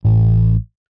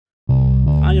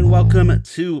welcome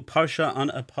to Parsha on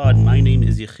a Pod. My name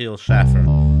is Yechiel Schaffer.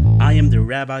 I am the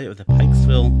rabbi of the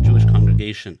Pikesville Jewish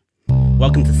Congregation.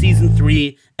 Welcome to Season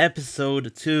 3,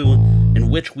 Episode 2, in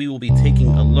which we will be taking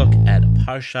a look at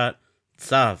Parshat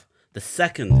Tzav, the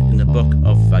second in the book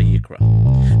of Vayikra.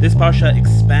 This Parsha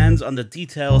expands on the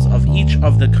details of each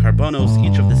of the karbonos,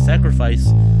 each of the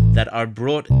sacrifices that are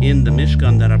brought in the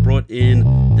Mishkan, that are brought in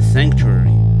the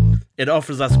sanctuary. It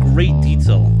offers us great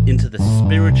detail into the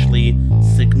spiritually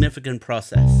significant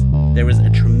process. There is a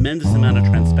tremendous amount of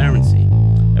transparency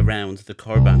around the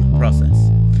Korban process.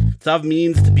 Tzav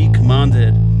means to be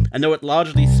commanded, and though it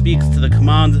largely speaks to the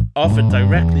command offered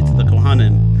directly to the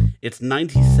Kohanim, its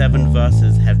 97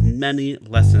 verses have many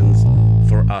lessons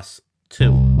for us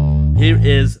too. Here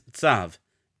is Tzav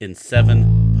in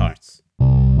 7 parts.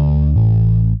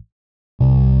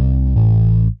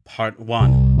 Part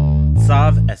 1.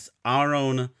 Tzav es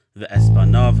Aaron ve'es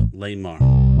banav leimar.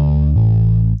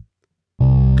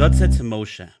 God said to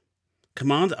Moshe,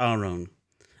 "Command Aaron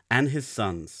and his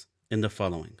sons in the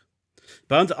following.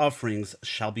 Burnt offerings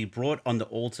shall be brought on the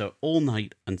altar all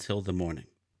night until the morning.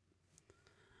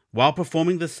 While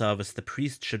performing the service, the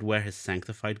priest should wear his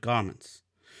sanctified garments.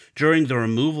 During the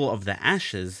removal of the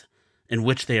ashes, in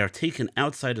which they are taken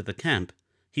outside of the camp,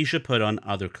 he should put on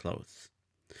other clothes.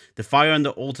 The fire on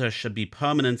the altar should be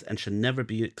permanent and should never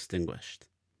be extinguished."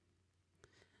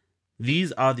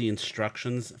 These are the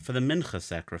instructions for the mincha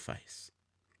sacrifice.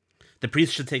 The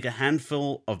priest should take a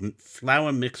handful of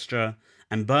flour mixture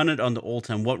and burn it on the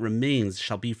altar, and what remains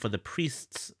shall be for the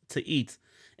priests to eat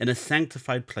in a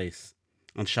sanctified place,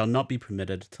 and shall not be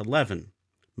permitted to leaven,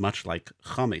 much like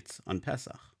chametz on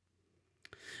Pesach.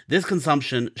 This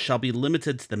consumption shall be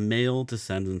limited to the male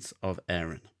descendants of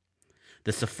Aaron.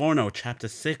 The Seforno, chapter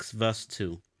 6, verse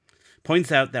 2,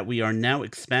 points out that we are now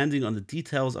expanding on the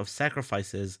details of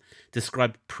sacrifices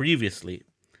described previously,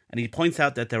 and he points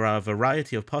out that there are a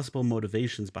variety of possible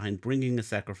motivations behind bringing a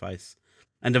sacrifice,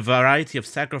 and a variety of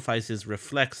sacrifices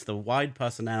reflects the wide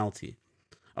personality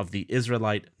of the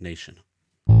Israelite nation.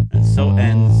 And so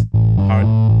ends part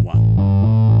 1.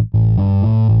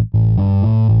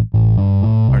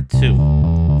 Part 2.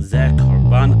 Zeh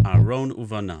Korban Aaron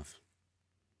Uvanav.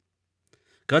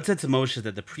 God said to Moshe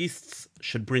that the priests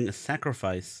should bring a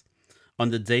sacrifice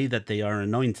on the day that they are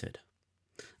anointed,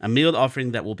 a meal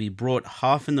offering that will be brought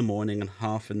half in the morning and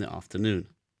half in the afternoon.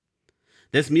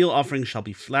 This meal offering shall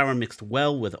be flour mixed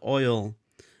well with oil,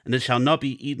 and it shall not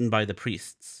be eaten by the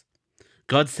priests.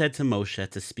 God said to Moshe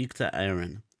to speak to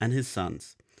Aaron and his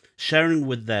sons, sharing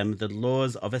with them the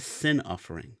laws of a sin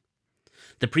offering.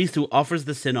 The priest who offers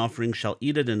the sin offering shall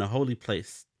eat it in a holy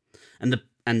place, and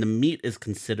the meat is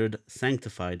considered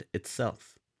sanctified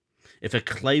itself. If a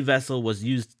clay vessel was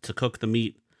used to cook the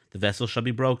meat, the vessel shall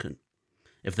be broken.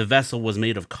 If the vessel was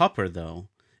made of copper, though,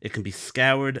 it can be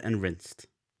scoured and rinsed.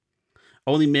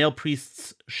 Only male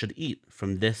priests should eat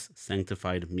from this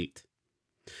sanctified meat.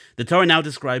 The Torah now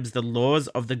describes the laws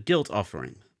of the guilt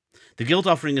offering. The guilt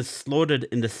offering is slaughtered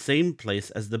in the same place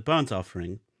as the burnt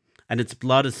offering, and its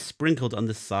blood is sprinkled on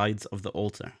the sides of the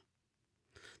altar.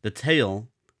 The tail,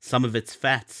 some of its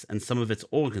fats, and some of its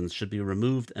organs should be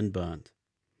removed and burned.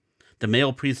 The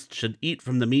male priest should eat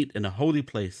from the meat in a holy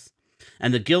place,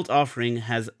 and the guilt offering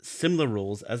has similar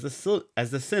rules as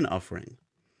the sin offering.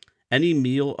 Any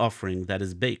meal offering that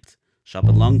is baked shall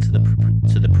belong to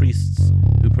the priests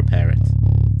who prepare it.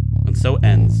 And so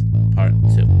ends part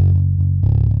 2.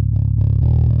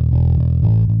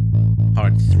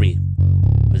 Part 3.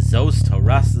 V'zos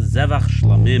Toras Zevach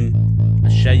Shlamim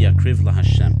Asher Yakriv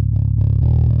LaHashem.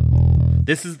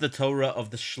 This is the Torah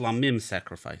of the Shlamim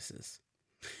sacrifices.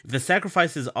 If the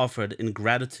sacrifice is offered in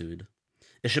gratitude,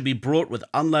 it should be brought with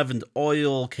unleavened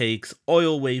oil cakes,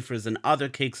 oil wafers, and other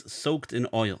cakes soaked in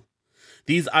oil.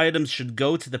 These items should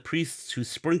go to the priest who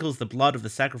sprinkles the blood of the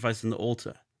sacrifice on the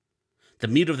altar. The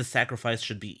meat of the sacrifice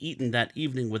should be eaten that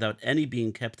evening without any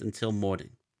being kept until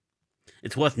morning.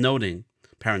 It's worth noting,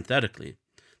 parenthetically,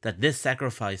 that this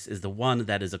sacrifice is the one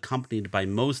that is accompanied by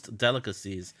most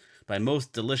delicacies, by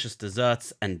most delicious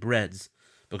desserts and breads,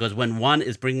 because when one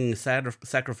is bringing a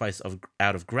sacrifice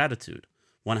out of gratitude,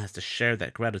 one has to share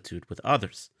that gratitude with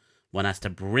others. One has to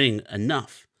bring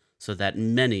enough so that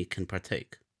many can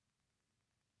partake.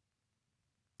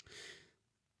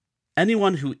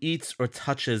 Anyone who eats or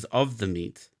touches of the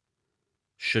meat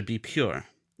should be pure.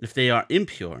 If they are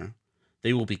impure,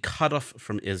 they will be cut off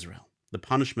from Israel. The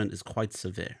punishment is quite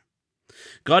severe.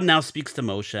 God now speaks to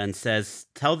Moshe and says,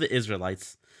 "Tell the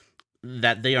Israelites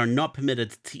that they are not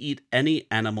permitted to eat any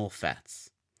animal fats.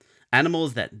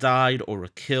 Animals that died or were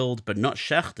killed but not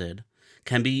shechted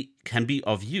can be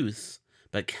of use,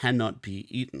 but cannot be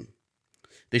eaten.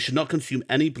 They should not consume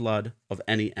any blood of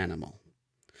any animal.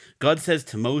 God says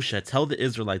to Moshe, tell the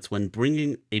Israelites when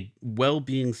bringing a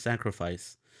well-being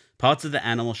sacrifice, parts of the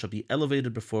animal shall be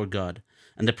elevated before God,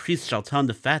 and the priest shall turn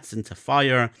the fats into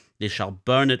fire, they shall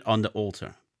burn it on the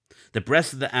altar. The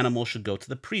breast of the animal should go to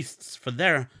the priests for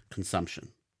their consumption.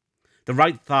 The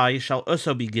right thigh shall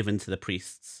also be given to the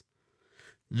priests.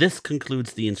 This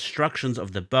concludes the instructions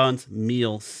of the burnt,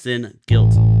 meal, sin,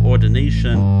 guilt,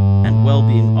 ordination, and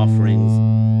well-being offerings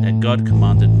that God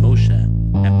commanded Moshe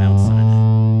at Mount Sinai.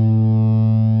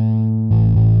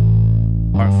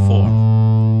 Part 4.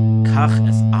 Kach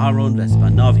es Aaron ves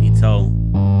banav ito,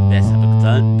 ves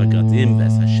ha-begadim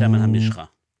ves Hashem ha-mishcha.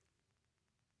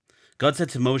 God said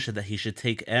to Moshe that he should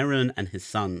take Aaron and his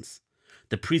sons,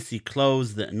 the priestly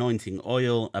clothes, the anointing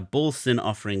oil, a bull sin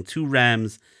offering, 2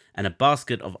 rams, and a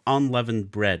basket of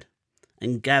unleavened bread,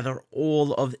 and gather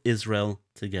all of Israel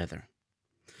together.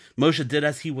 Moshe did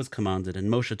as he was commanded, and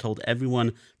Moshe told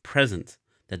everyone present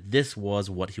that this was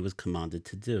what he was commanded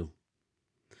to do.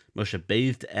 Moshe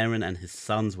bathed Aaron and his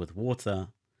sons with water.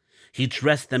 He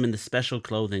dressed them in the special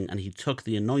clothing, and he took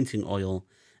the anointing oil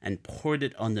and poured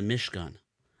it on the Mishkan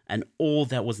and all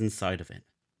that was inside of it.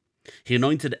 He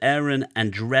anointed Aaron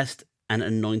and dressed and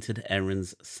anointed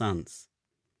Aaron's sons.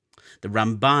 The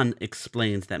Ramban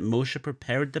explains that Moshe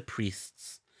prepared the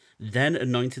priests, then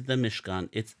anointed the Mishkan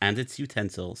and its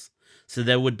utensils, so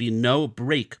there would be no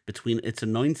break between its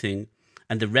anointing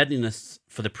and the readiness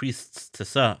for the priests to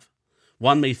serve.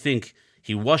 One may think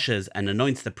he washes and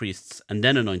anoints the priests and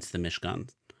then anoints the Mishkan.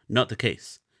 Not the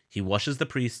case. He washes the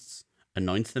priests,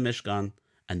 anoints the Mishkan,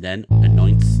 and then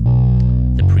anoints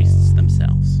the priests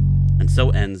themselves. And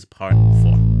so ends part 4.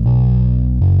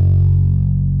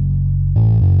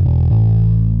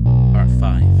 Part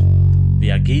 5.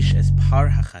 V'yagish es par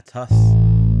hachatas,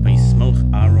 v'yismoch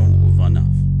Aaron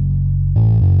uvanav.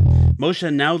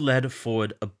 Moshe now led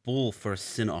forward a bull for a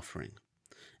sin offering.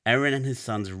 Aaron and his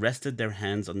sons rested their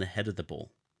hands on the head of the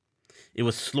bull. It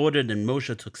was slaughtered, and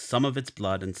Moshe took some of its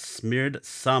blood and smeared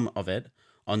some of it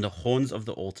on the horns of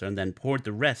the altar, and then poured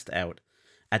the rest out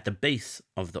at the base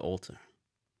of the altar.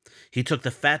 He took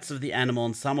the fats of the animal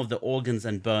and some of the organs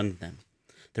and burned them.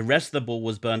 The rest of the bull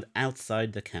was burned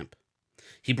outside the camp.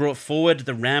 He brought forward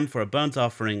the ram for a burnt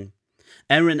offering.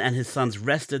 Aaron and his sons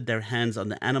rested their hands on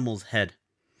the animal's head,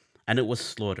 and it was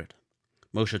slaughtered.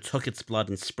 Moshe took its blood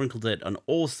and sprinkled it on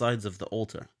all sides of the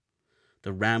altar.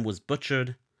 The ram was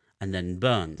butchered and then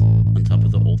burned on top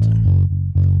of the altar.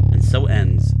 And so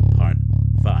ends part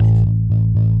 5.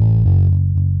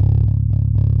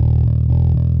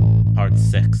 Part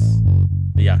 6.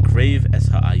 V'yakrev es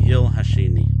ha'ayil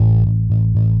hasheni.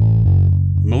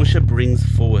 Moshe brings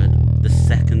forward the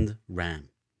second ram,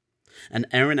 and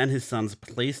Aaron and his sons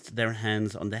placed their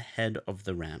hands on the head of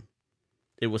the ram.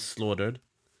 It was slaughtered,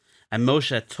 and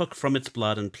Moshe took from its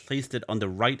blood and placed it on the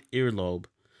right earlobe,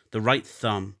 the right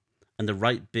thumb, and the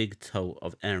right big toe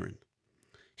of Aaron.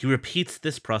 He repeats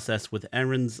this process with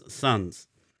Aaron's sons,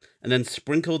 and then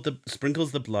sprinkles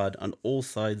the blood on all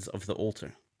sides of the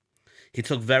altar. He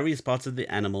took various parts of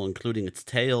the animal, including its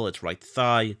tail, its right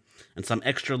thigh, and some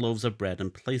extra loaves of bread,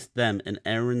 and placed them in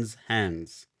Aaron's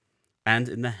hands and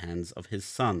in the hands of his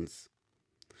sons.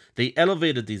 They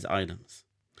elevated these items.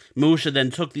 Moshe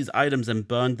then took these items and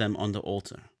burned them on the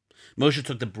altar. Moshe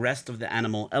took the breast of the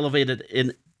animal, elevated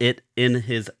it in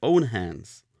his own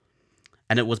hands,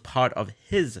 and it was part of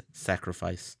his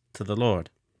sacrifice to the Lord.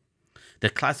 The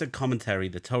classic commentary,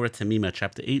 the Torah Temimah,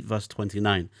 chapter 8, verse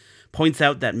 29, points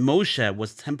out that Moshe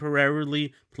was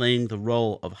temporarily playing the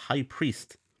role of high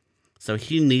priest, so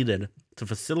he needed to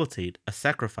facilitate a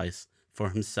sacrifice for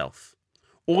himself.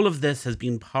 All of this has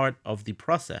been part of the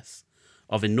process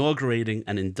of inaugurating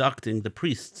and inducting the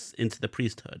priests into the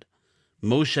priesthood.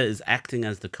 Moshe is acting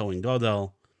as the Kohen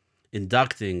Gadol,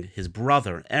 inducting his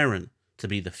brother Aaron to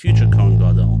be the future Kohen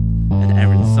Gadol, and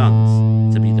Aaron's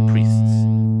sons to be the priests.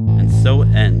 And so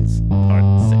ends part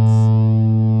 6.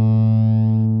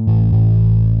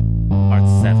 Part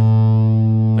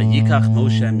 7. Vayikach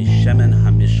Moshe mishemen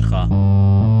hamishcha.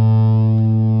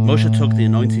 Moshe took the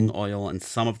anointing oil and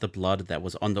some of the blood that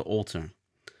was on the altar,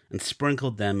 and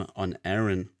sprinkled them on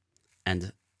Aaron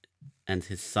and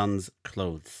his sons'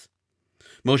 clothes.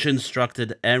 Moshe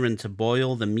instructed Aaron to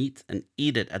boil the meat and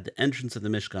eat it at the entrance of the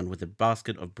Mishkan with a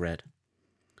basket of bread.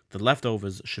 The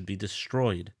leftovers should be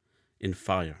destroyed in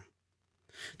fire.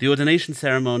 The ordination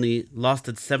ceremony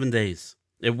lasted 7 days.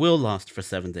 It will last for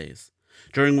 7 days,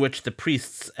 during which the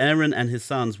priests, Aaron and his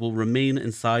sons, will remain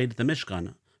inside the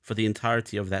Mishkan for the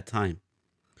entirety of that time.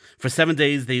 For 7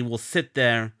 days they will sit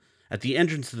there at the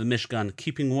entrance of the Mishkan,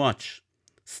 keeping watch,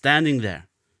 standing there,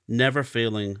 never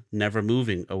failing, never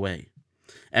moving away.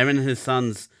 Aaron and his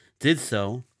sons did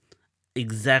so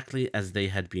exactly as they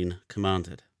had been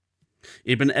commanded.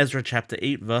 Ibn Ezra chapter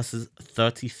 8 verses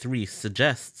 33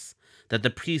 suggests that the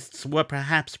priests were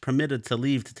perhaps permitted to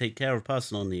leave to take care of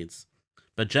personal needs,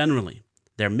 but generally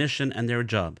their mission and their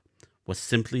job was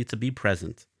simply to be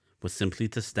present, was simply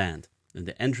to stand in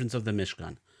the entrance of the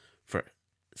Mishkan for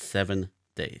 7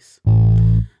 days.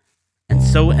 And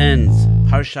so ends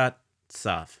Parshat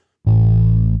Tzav.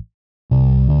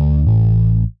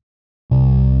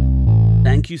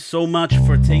 Thank you so much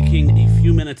for taking a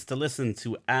few minutes to listen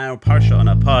to our Parsha on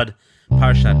a Pod,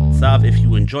 Parshat Tzav. If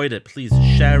you enjoyed it, please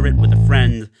share it with a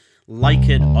friend, like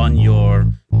it on your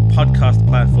podcast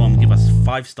platform, give us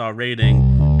 5-star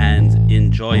rating, and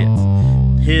enjoy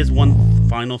it. Here's one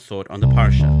final thought on the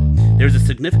Parsha. There's a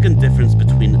significant difference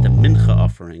between the Mincha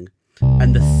offering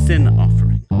and the sin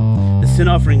offering. The sin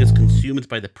offering is consumed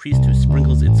by the priest who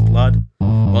sprinkles its blood,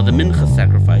 while the Mincha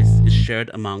sacrifice is shared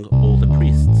among all the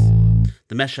priests.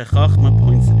 The Meshech Chochmah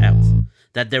points out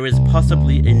that there is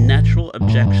possibly a natural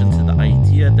objection to the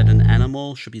idea that an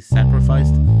animal should be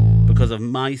sacrificed because of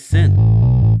my sin.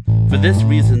 For this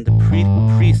reason, the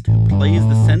priest who plays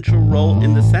the central role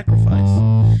in the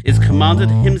sacrifice is commanded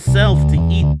himself to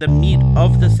eat the meat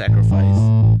of the sacrifice,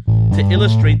 to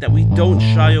illustrate that we don't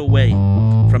shy away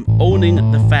from owning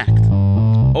the fact,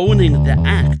 owning the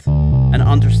act, and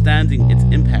understanding its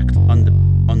impact on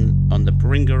the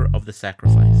bringer of the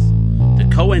sacrifice. The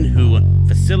Kohen who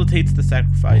facilitates the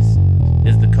sacrifice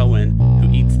is the Kohen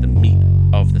who eats the meat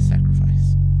of the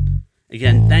sacrifice.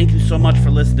 Again, thank you so much for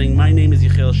listening. My name is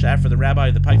Yechiel Schaffer, the rabbi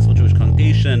of the Pikesville Jewish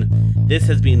Congregation. This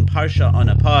has been Parsha on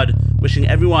a Pod, wishing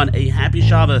everyone a happy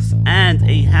Shabbos and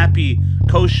a happy,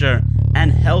 kosher,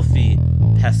 and healthy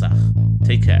Pesach.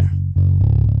 Take care.